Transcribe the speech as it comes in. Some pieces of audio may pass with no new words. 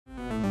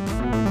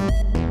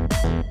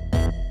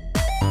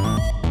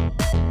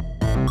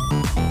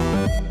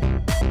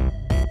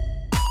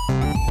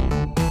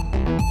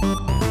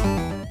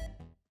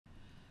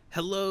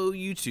Hello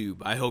YouTube,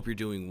 I hope you're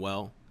doing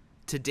well.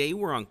 Today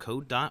we're on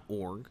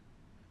code.org.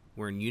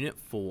 We're in Unit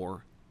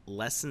 4,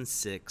 Lesson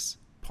 6,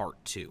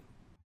 Part 2.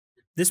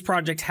 This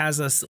project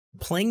has us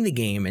playing the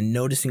game and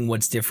noticing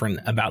what's different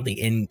about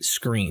the end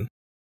screen.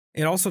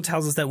 It also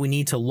tells us that we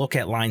need to look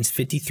at lines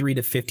 53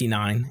 to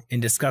 59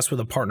 and discuss with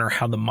a partner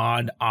how the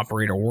mod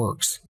operator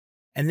works.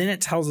 And then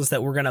it tells us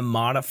that we're going to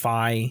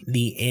modify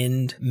the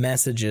end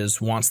messages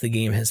once the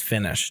game has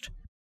finished.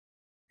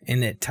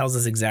 And it tells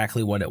us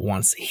exactly what it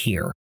wants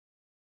here.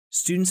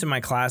 Students in my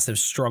class have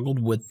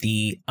struggled with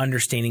the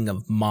understanding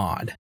of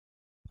mod.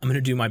 I'm going to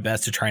do my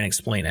best to try and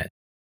explain it.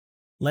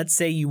 Let's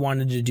say you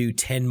wanted to do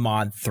 10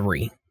 mod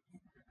 3.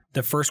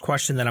 The first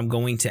question that I'm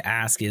going to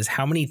ask is,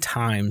 how many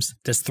times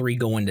does 3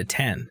 go into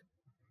 10?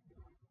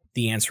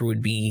 The answer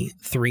would be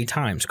 3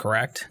 times,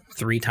 correct?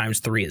 3 times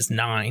 3 is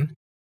 9.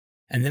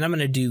 And then I'm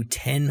going to do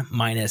 10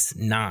 minus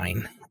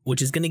 9,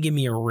 which is going to give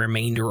me a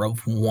remainder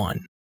of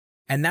 1.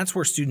 And that's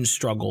where students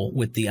struggle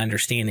with the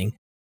understanding.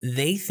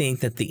 They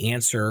think that the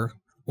answer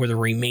or the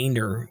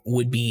remainder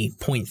would be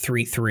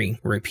 0.33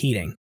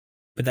 repeating,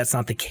 but that's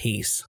not the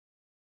case.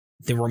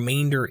 The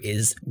remainder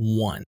is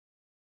 1.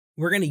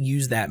 We're going to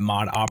use that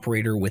mod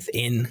operator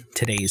within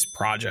today's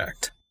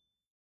project.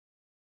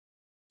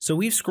 So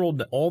we've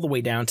scrolled all the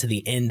way down to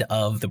the end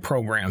of the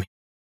program.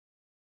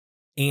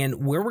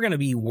 And where we're going to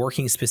be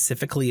working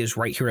specifically is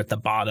right here at the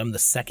bottom, the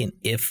second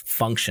if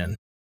function.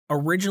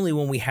 Originally,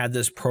 when we had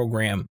this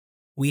program,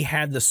 we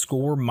had the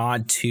score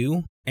mod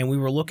 2, and we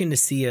were looking to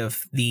see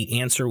if the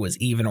answer was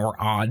even or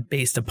odd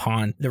based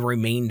upon the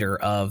remainder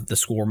of the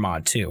score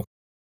mod 2.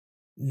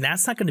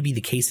 That's not going to be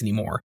the case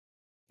anymore.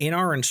 In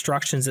our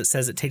instructions, it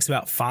says it takes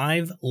about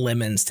 5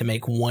 lemons to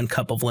make 1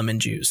 cup of lemon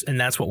juice, and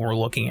that's what we're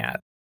looking at.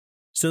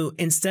 So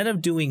instead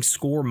of doing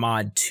score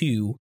mod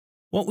 2,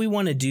 what we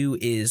want to do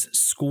is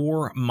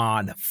score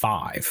mod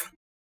 5.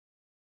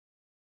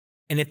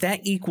 And if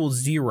that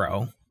equals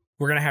 0,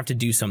 we're going to have to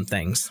do some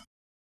things.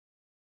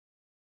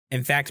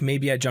 In fact,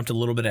 maybe I jumped a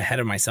little bit ahead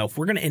of myself.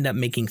 We're going to end up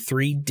making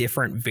 3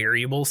 different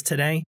variables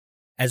today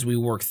as we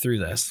work through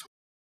this.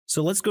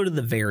 So let's go to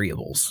the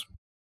variables.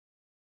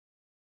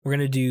 We're going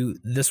to do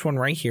this one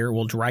right here.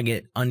 We'll drag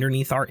it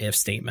underneath our if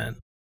statement.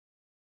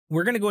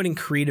 We're going to go ahead and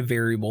create a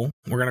variable.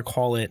 We're going to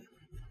call it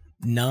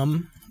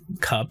num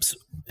cups,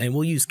 and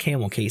we'll use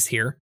camel case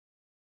here.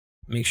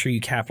 Make sure you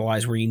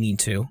capitalize where you need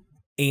to.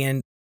 And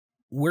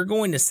we're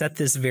going to set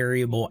this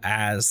variable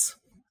as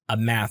a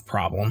math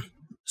problem.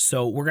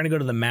 So we're going to go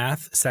to the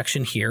math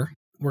section here.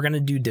 We're going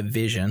to do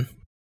division,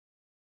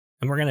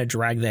 and we're going to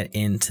drag that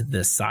into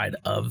this side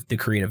of the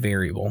create a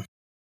variable.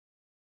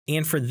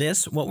 And for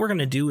this, what we're going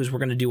to do is we're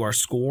going to do our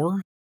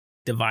score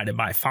divided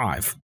by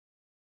 5.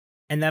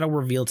 And that'll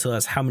reveal to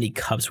us how many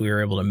cups we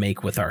were able to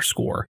make with our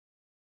score.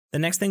 The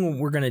next thing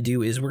we're going to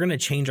do is we're going to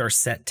change our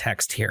set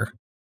text here.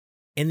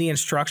 In the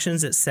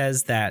instructions, it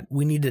says that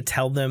we need to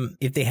tell them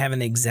if they have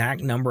an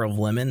exact number of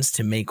lemons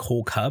to make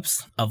whole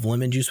cups of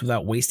lemon juice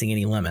without wasting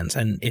any lemons.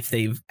 And if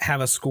they have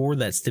a score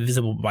that's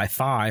divisible by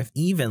 5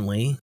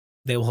 evenly,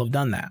 they will have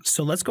done that.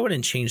 So let's go ahead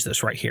and change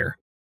this right here.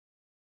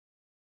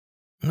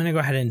 I'm going to go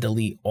ahead and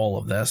delete all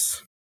of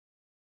this.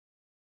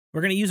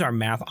 We're going to use our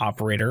math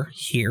operator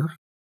here.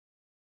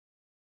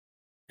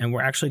 And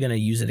we're actually going to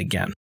use it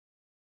again.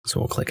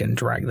 So we'll click and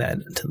drag that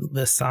to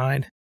this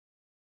side.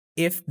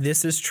 If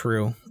this is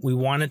true, we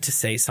want it to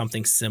say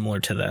something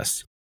similar to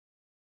this.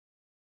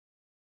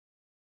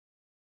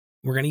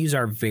 We're going to use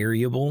our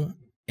variable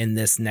in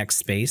this next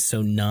space,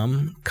 so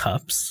num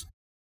cups.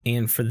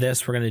 And for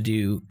this, we're going to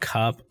do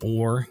cup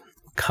or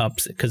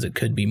cups, because it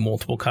could be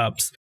multiple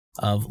cups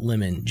of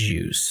lemon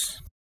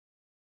juice.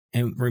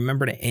 And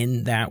remember to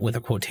end that with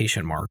a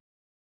quotation mark.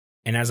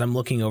 And as I'm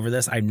looking over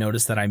this, I've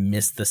noticed that I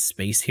missed the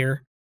space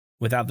here.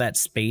 Without that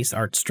space,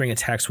 our string of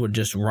text would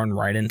just run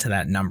right into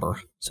that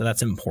number. So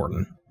that's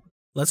important.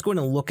 Let's go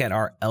ahead and look at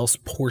our else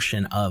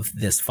portion of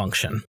this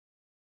function.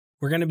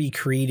 We're going to be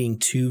creating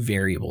 2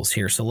 variables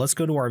here. So let's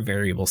go to our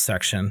variable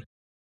section.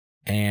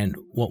 And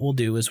what we'll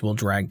do is we'll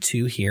drag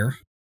 2 here.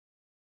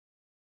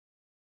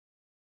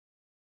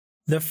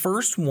 The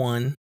first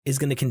one is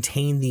going to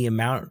contain the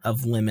amount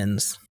of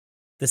lemons.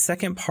 The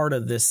second part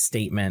of this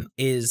statement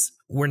is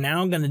we're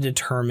now going to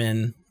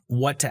determine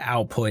what to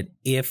output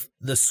if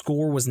the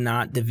score was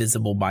not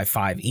divisible by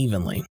 5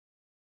 evenly.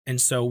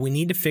 And so we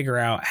need to figure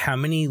out how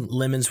many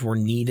lemons were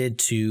needed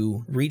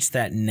to reach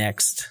that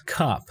next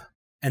cup.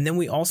 And then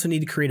we also need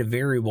to create a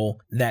variable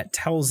that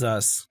tells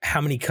us how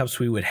many cups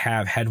we would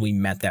have had we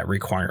met that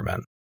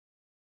requirement.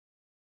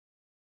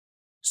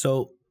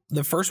 So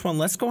the first one,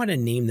 let's go ahead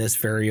and name this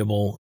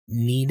variable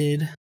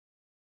needed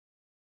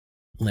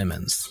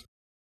lemons.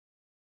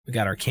 We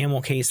got our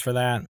camel case for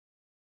that.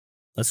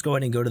 Let's go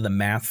ahead and go to the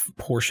math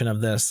portion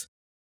of this,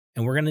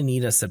 and we're going to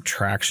need a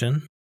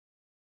subtraction.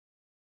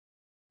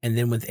 And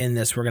then within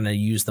this, we're going to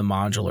use the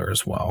modular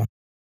as well.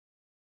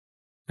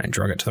 I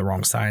drug it to the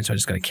wrong side, so I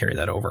just got to carry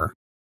that over.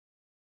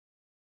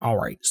 All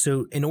right,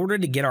 so in order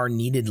to get our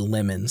needed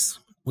lemons,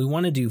 we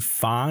want to do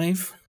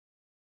 5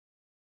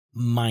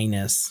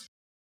 minus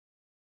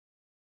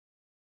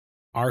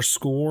our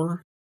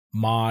score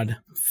mod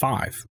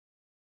 5.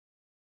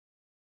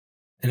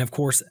 And of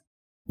course,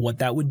 what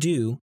that would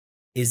do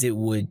is it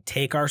would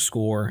take our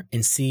score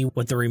and see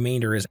what the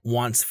remainder is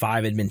once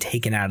 5 had been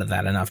taken out of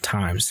that enough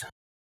times.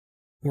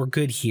 We're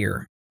good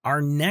here.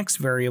 Our next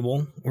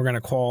variable, we're going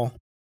to call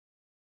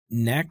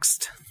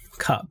next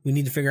cup. We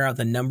need to figure out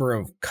the number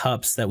of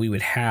cups that we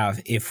would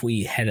have if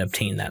we had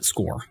obtained that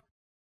score.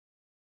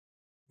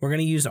 We're going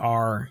to use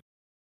our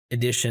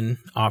addition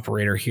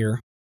operator here.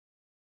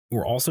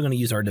 We're also going to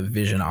use our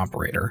division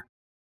operator.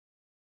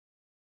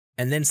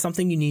 And then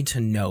something you need to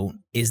note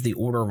is the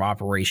order of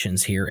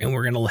operations here. And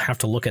we're going to have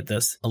to look at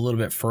this a little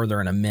bit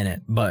further in a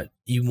minute, but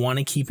you want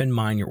to keep in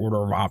mind your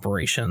order of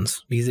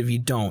operations, because if you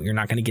don't, you're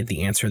not going to get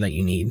the answer that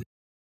you need.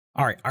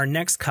 All right, our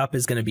next cup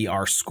is going to be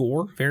our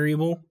score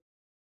variable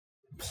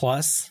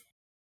plus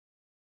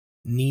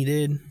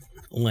needed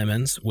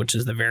lemons, which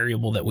is the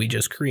variable that we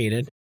just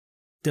created,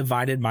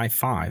 divided by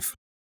 5.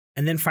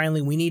 And then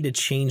finally, we need to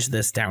change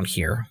this down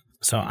here.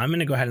 So I'm going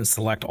to go ahead and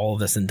select all of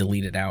this and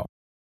delete it out.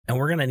 And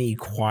we're going to need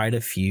quite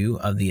a few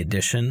of the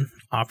addition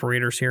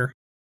operators here.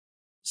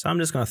 So I'm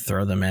just going to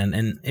throw them in.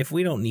 And if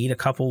we don't need a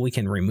couple, we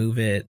can remove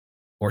it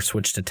or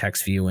switch to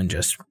text view and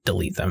just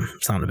delete them.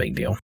 It's not a big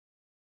deal.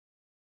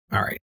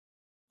 All right.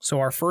 So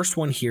our first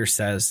one here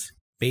says,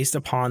 based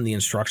upon the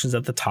instructions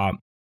at the top,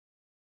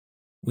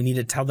 we need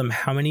to tell them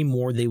how many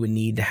more they would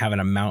need to have an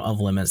amount of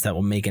lemons that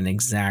will make an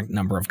exact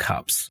number of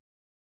cups.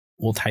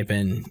 We'll type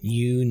in,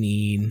 you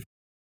need,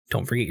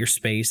 don't forget your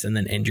space, and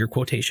then end your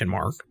quotation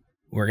mark.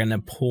 We're going to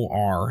pull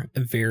our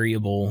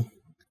variable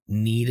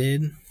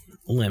needed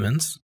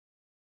lemons,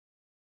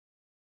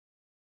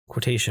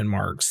 quotation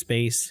mark,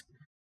 space.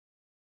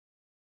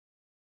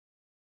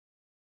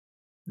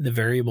 The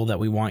variable that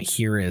we want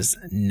here is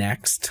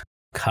next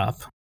cup.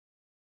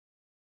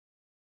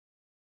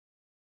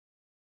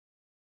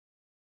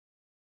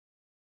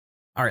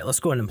 All right, let's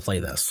go ahead and play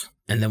this,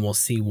 and then we'll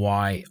see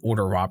why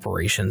order of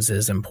operations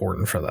is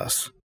important for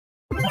this.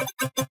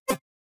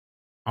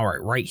 All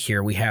right, right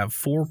here we have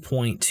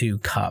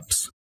 4.2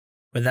 cups,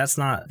 but that's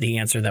not the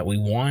answer that we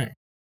want.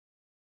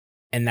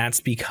 And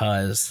that's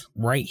because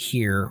right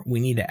here, we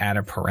need to add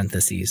a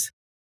parentheses.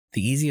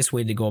 The easiest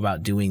way to go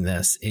about doing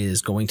this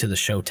is going to the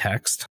show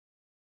text.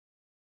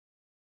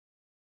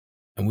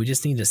 And we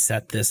just need to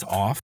set this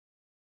off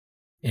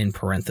in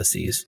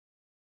parentheses.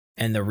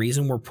 And the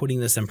reason we're putting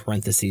this in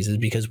parentheses is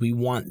because we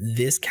want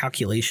this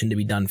calculation to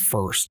be done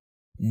first,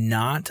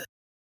 not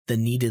the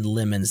needed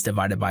lemons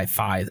divided by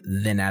 5,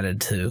 then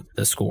added to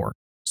the score.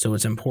 So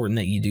it's important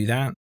that you do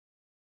that.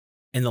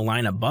 In the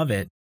line above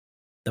it,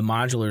 the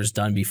modular is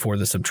done before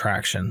the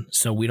subtraction,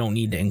 so we don't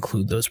need to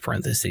include those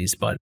parentheses.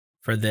 But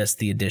for this,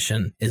 the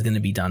addition is going to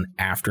be done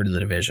after the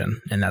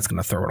division, and that's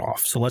going to throw it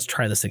off. So let's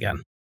try this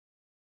again.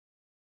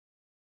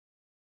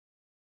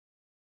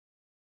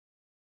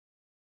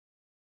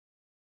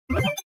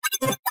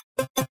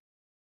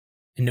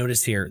 And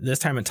notice here, this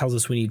time it tells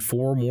us we need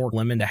 4 more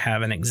lemon to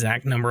have an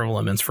exact number of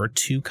lemons for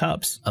 2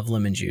 cups of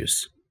lemon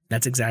juice.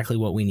 That's exactly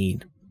what we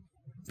need.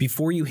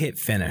 Before you hit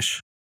finish,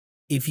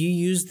 if you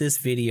use this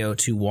video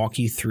to walk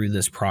you through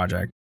this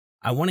project,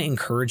 I want to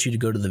encourage you to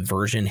go to the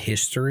version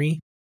history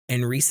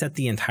and reset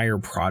the entire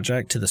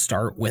project to the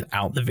start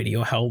without the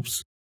video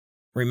helps.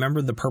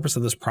 Remember, the purpose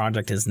of this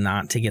project is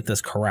not to get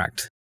this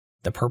correct.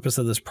 The purpose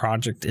of this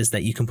project is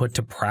that you can put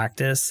to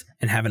practice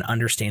and have an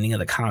understanding of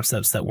the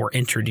concepts that were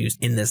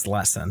introduced in this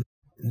lesson.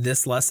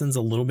 This lesson's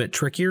a little bit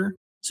trickier,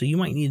 so you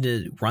might need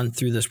to run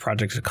through this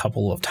project a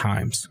couple of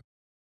times.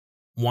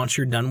 Once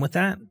you're done with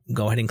that,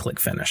 go ahead and click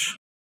finish.